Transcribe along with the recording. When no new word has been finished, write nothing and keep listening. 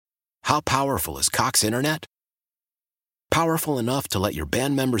How powerful is Cox Internet? Powerful enough to let your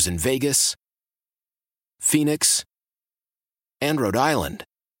band members in Vegas, Phoenix, and Rhode Island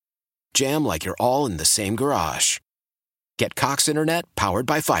jam like you're all in the same garage. Get Cox Internet powered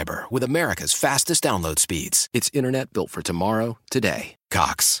by fiber with America's fastest download speeds. It's internet built for tomorrow, today.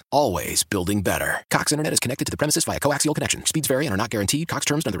 Cox, always building better. Cox Internet is connected to the premises via coaxial connection. Speeds vary and are not guaranteed. Cox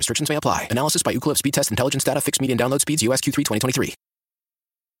terms and other restrictions may apply. Analysis by Ookla Speed Test Intelligence Data. Fixed median download speeds. US Q3 2023.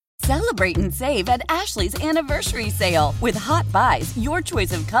 Celebrate and save at Ashley's Anniversary Sale. With Hot Buys, your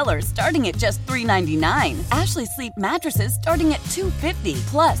choice of colors starting at just $3.99. Ashley Sleep mattresses starting at $2.50.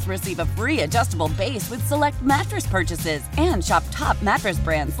 Plus, receive a free adjustable base with select mattress purchases. And shop top mattress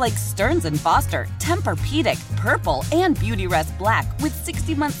brands like Stearns & Foster, Tempur-Pedic, Purple, and Beautyrest Black with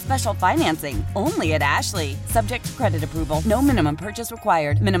 60-month special financing. Only at Ashley. Subject to credit approval. No minimum purchase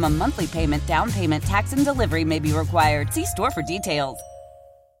required. Minimum monthly payment, down payment, tax, and delivery may be required. See store for details.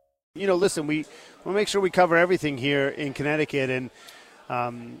 You know, listen, we want to make sure we cover everything here in Connecticut. And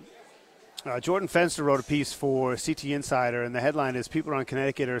Jordan Fenster wrote a piece for CT Insider, and the headline is People around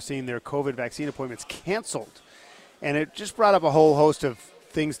Connecticut are seeing their COVID vaccine appointments canceled. And it just brought up a whole host of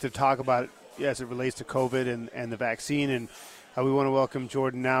things to talk about as it relates to COVID and the vaccine. And we want to welcome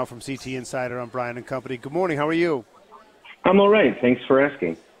Jordan now from CT Insider on Brian and Company. Good morning. How are you? I'm all right. Thanks for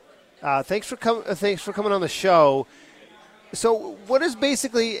asking. Thanks for coming on the show. So what is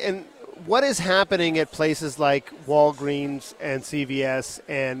happening at places like Walgreens and CVS,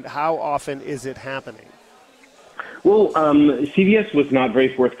 and how often is it happening? Well, CVS was not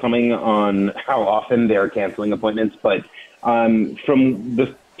very forthcoming on how often they're canceling appointments, but from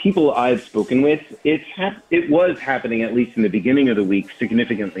the people I've spoken with, it was happening, at least in the beginning of the week,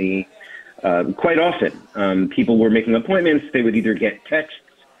 significantly, quite often. People were making appointments. They would either get texts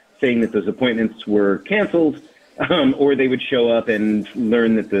saying that those appointments were canceled, or they would show up and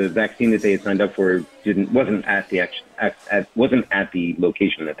learn that the vaccine that they had signed up for wasn't at the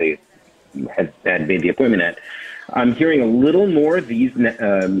location that they had made the appointment at. I'm hearing a little more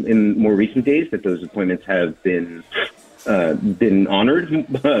in more recent days that those appointments have been honored.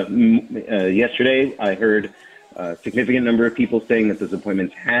 Yesterday, I heard a significant number of people saying that those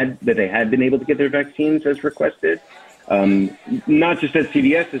appointments had been able to get their vaccines as requested. Not just at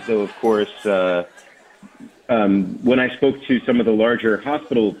CVS, though, of course. When I spoke to some of the larger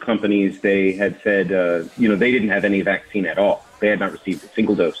hospital companies, they had said, they didn't have any vaccine at all. They had not received a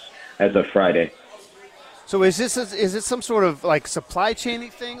single dose as of Friday. So is it some sort of like supply chain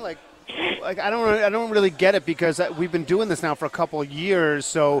thing? Like I don't really get it, because we've been doing this now for a couple of years.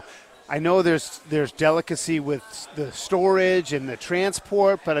 So I know there's delicacy with the storage and the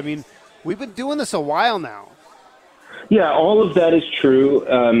transport, but I mean, we've been doing this a while now. Yeah, all of that is true,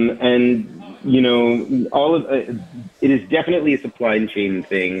 and it is definitely a supply chain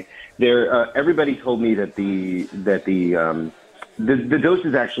thing. Everybody told me that the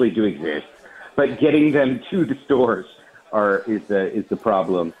doses actually do exist, but getting them to the stores is the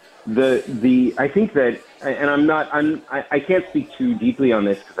problem. I think that, and I can't speak too deeply on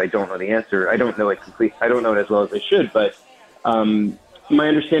this because I don't know the answer. I don't know it as well as I should, but my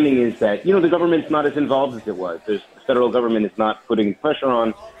understanding is that the government's not as involved as it was. The federal government is not putting pressure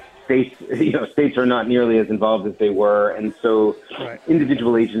on states. States are not nearly as involved as they were, and so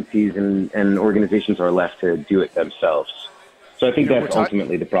individual agencies and organizations are left to do it themselves. So I think that's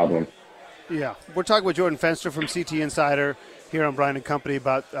ultimately the problem. Yeah, we're talking with Jordan Fenster from CT Insider here on Brian and Company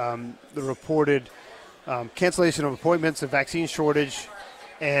about the reported cancellation of appointments, a vaccine shortage,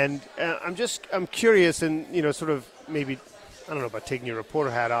 and I'm curious, and sort of maybe, I don't know about taking your reporter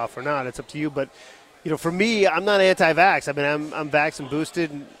hat off or not. It's up to you, but for me, I'm not anti-vax. I mean, I'm vaxxed and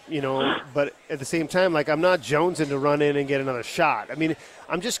boosted, but at the same time, like, I'm not jonesing to run in and get another shot. I mean,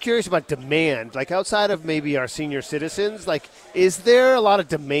 I'm just curious about demand. Like, outside of maybe our senior citizens, like, is there a lot of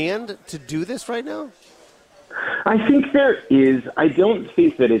demand to do this right now? I think there is. I don't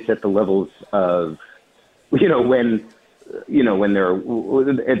think that it's at the levels of, when they're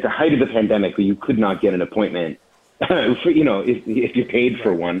at the height of the pandemic, where you could not get an appointment, if you paid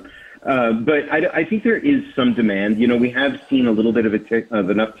for one. But I think there is some demand. We have seen a little bit of an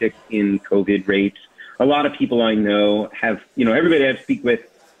uptick in COVID rates. A lot of people I know have, everybody I speak with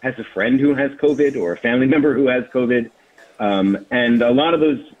has a friend who has COVID or a family member who has COVID. And a lot of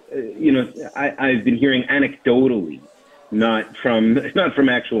those, I've been hearing anecdotally, not from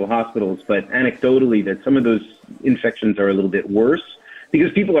actual hospitals, but anecdotally that some of those infections are a little bit worse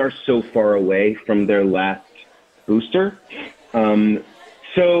because people are so far away from their last booster.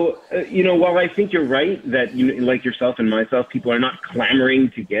 So, while I think you're right that, like yourself and myself, people are not clamoring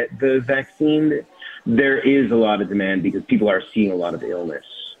to get the vaccine, there is a lot of demand because people are seeing a lot of illness.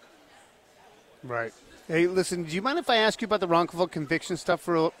 Right. Hey, listen, do you mind if I ask you about the wrongful conviction stuff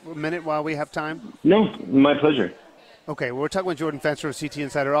for a minute while we have time? No, my pleasure. Okay, well, we're talking with Jordan Fenster of CT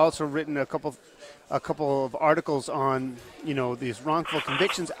Insider. Also written a couple of articles on these wrongful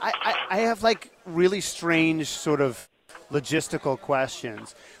convictions. I have like really strange sort of logistical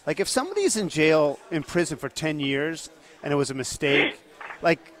questions. Like if somebody's in prison for 10 years and it was a mistake,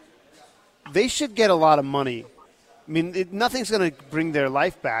 like they should get a lot of money. I mean, nothing's going to bring their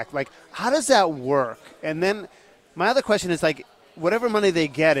life back. Like, how does that work? And then my other question is, like, whatever money they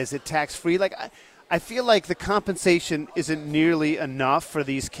get, is it tax-free? Like, I feel like the compensation isn't nearly enough for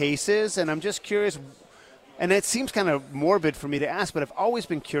these cases, and I'm just curious. And it seems kind of morbid for me to ask, but I've always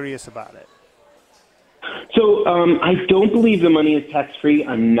been curious about it. So I don't believe the money is tax-free.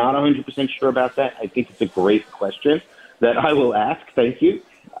 I'm not 100% sure about that. I think it's a great question that I will ask. Thank you.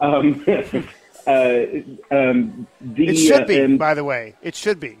 It should be, by the way. It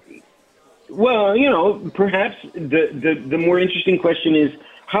should be. Well, perhaps the more interesting question is,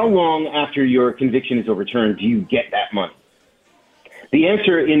 how long after your conviction is overturned do you get that money? The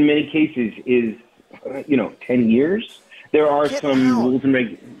answer in many cases is, 10 years. There are some rules and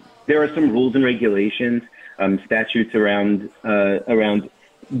regulations, statutes around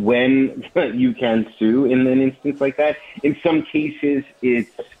when you can sue in an instance like that. In some cases, it's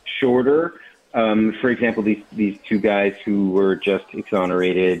shorter. For example, these two guys who were just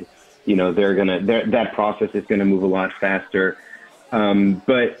exonerated, that process is gonna move a lot faster.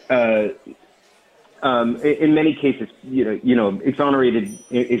 But in many cases, exonerated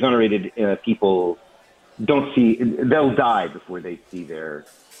people they'll die before they see their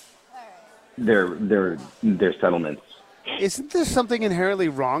settlements. Isn't there something inherently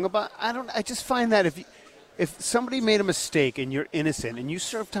wrong about? I just find that if somebody made a mistake and you're innocent and you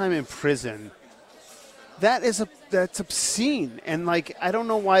serve time in prison, that's obscene. And like, I don't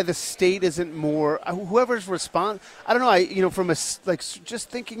know why the state isn't more. Whoever's I don't know. Just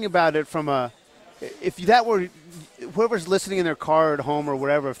thinking about it if that were whoever's listening in their car at home or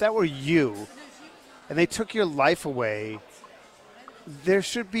wherever, if that were you, and they took your life away, there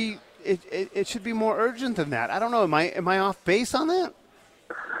should be. It should be more urgent than that. I don't know. Am I off base on that?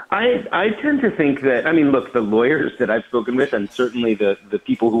 I tend to think that, look, the lawyers that I've spoken with, and certainly the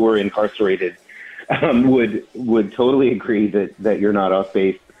people who were incarcerated, would totally agree that you're not off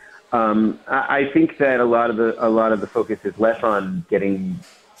base. I think that a lot of the focus is less on getting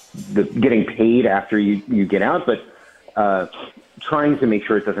paid after you get out, but trying to make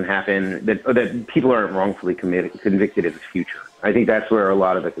sure it doesn't happen, that people aren't wrongfully convicted in the future. I think that's where a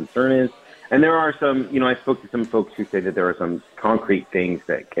lot of the concern is. And there are some, I spoke to some folks who say that there are some concrete things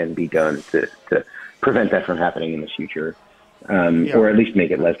that can be done to prevent that from happening in the future, or at least make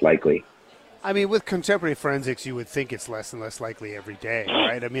it less likely. I mean, with contemporary forensics, you would think it's less and less likely every day,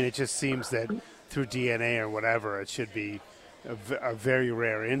 right? I mean, it just seems that through DNA or whatever, it should be a very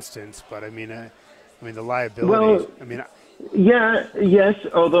rare instance. But I mean, the liability. Well, yes.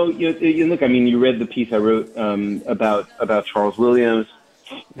 Although you look, you read the piece I wrote about Charles Williams,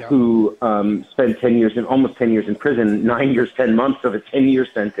 who spent almost 10 years in prison, 9 years, 10 months of a 10-year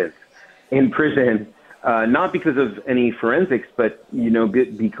sentence in prison. Not because of any forensics, but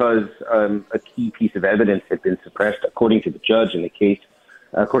because a key piece of evidence had been suppressed, according to the judge in the case.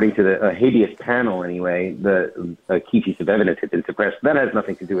 According to the habeas panel, anyway, a key piece of evidence had been suppressed. That has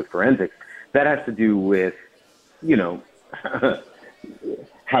nothing to do with forensics. That has to do with,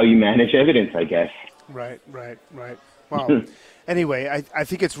 how you manage evidence, I guess. Right. Well, anyway, I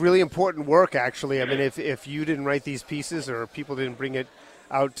think it's really important work, actually. I mean, if you didn't write these pieces or people didn't bring it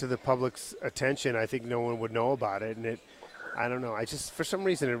out to the public's attention, I think no one would know about it. And I don't know. For some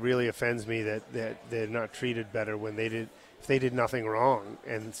reason, it really offends me that they're not treated better when if they did nothing wrong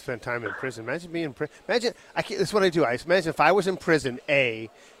and spent time in prison. Imagine being in prison. This is what I do. I imagine if I was in prison, A.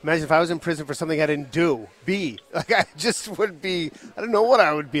 Imagine if I was in prison for something I didn't do, B. Like, I just would be, I don't know what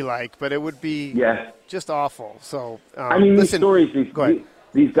I would be like, but it would be just awful. So, listen, these stories, go ahead.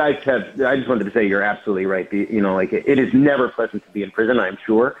 These guys have, I just wanted to say you're absolutely right. It is never pleasant to be in prison, I'm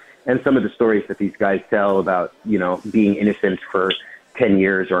sure. And some of the stories that these guys tell about, being innocent for 10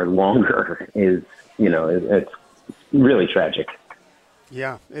 years or longer is, it's really tragic.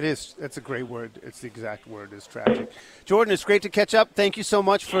 Yeah, it is. That's a great word. It's the exact word, is tragic. Jordan, it's great to catch up. Thank you so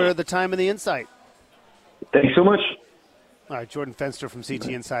much for the time and the insight. Thanks so much. All right, Jordan Fenster from CT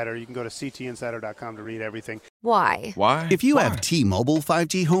Insider. You can go to ctinsider.com to read everything. Why? Why? If you have T-Mobile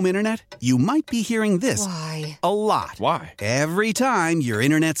 5G home internet, you might be hearing this Why? a lot. Why? Every time your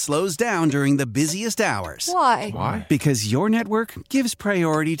internet slows down during the busiest hours. Why? Why? Because your network gives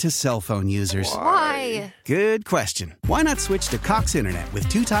priority to cell phone users. Why? Good question. Why not switch to Cox Internet with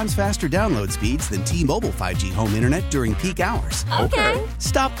 2 times faster download speeds than T-Mobile 5G home internet during peak hours? Okay.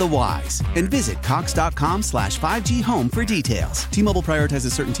 Stop the whys and visit cox.com/5G home for details. T-Mobile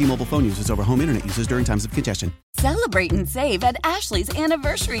prioritizes certain T-Mobile phone users over home internet users during times of congestion. Celebrate and save at Ashley's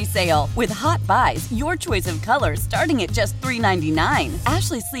Anniversary Sale. With Hot Buys, your choice of colors starting at just $3.99.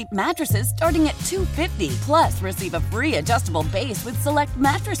 Ashley Sleep mattresses starting at $2.50. Plus, receive a free adjustable base with select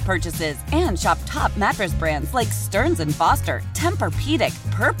mattress purchases. And shop top mattress brands like Stearns & Foster,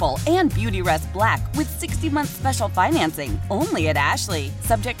 Tempur-Pedic, Purple, and Beautyrest Black with 60-month special financing. Only at Ashley.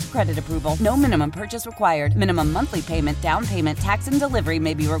 Subject to credit approval. No minimum purchase required. Minimum monthly payment, down payment, tax, and delivery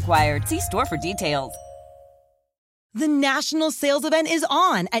may be required. See store for details. The national sales event is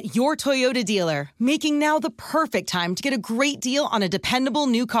on at your Toyota dealer, making now the perfect time to get a great deal on a dependable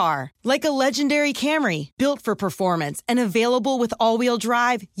new car. Like a legendary Camry, built for performance and available with all-wheel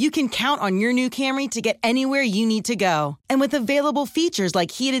drive, you can count on your new Camry to get anywhere you need to go. And with available features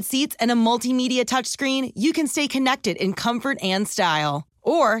like heated seats and a multimedia touchscreen, you can stay connected in comfort and style.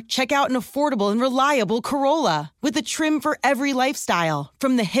 Or check out an affordable and reliable Corolla with a trim for every lifestyle.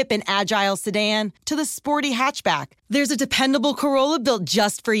 From the hip and agile sedan to the sporty hatchback, there's a dependable Corolla built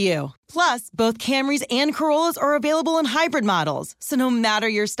just for you. Plus, both Camrys and Corollas are available in hybrid models, so no matter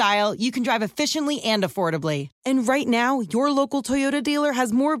your style, you can drive efficiently and affordably. And right now, your local Toyota dealer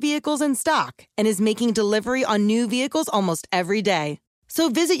has more vehicles in stock and is making delivery on new vehicles almost every day. So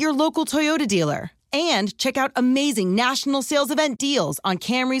visit your local Toyota dealer. And check out amazing national sales event deals on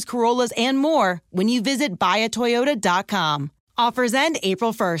Camrys, Corollas, and more when you visit buyatoyota.com. Offers end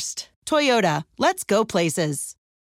April 1st. Toyota, let's go places.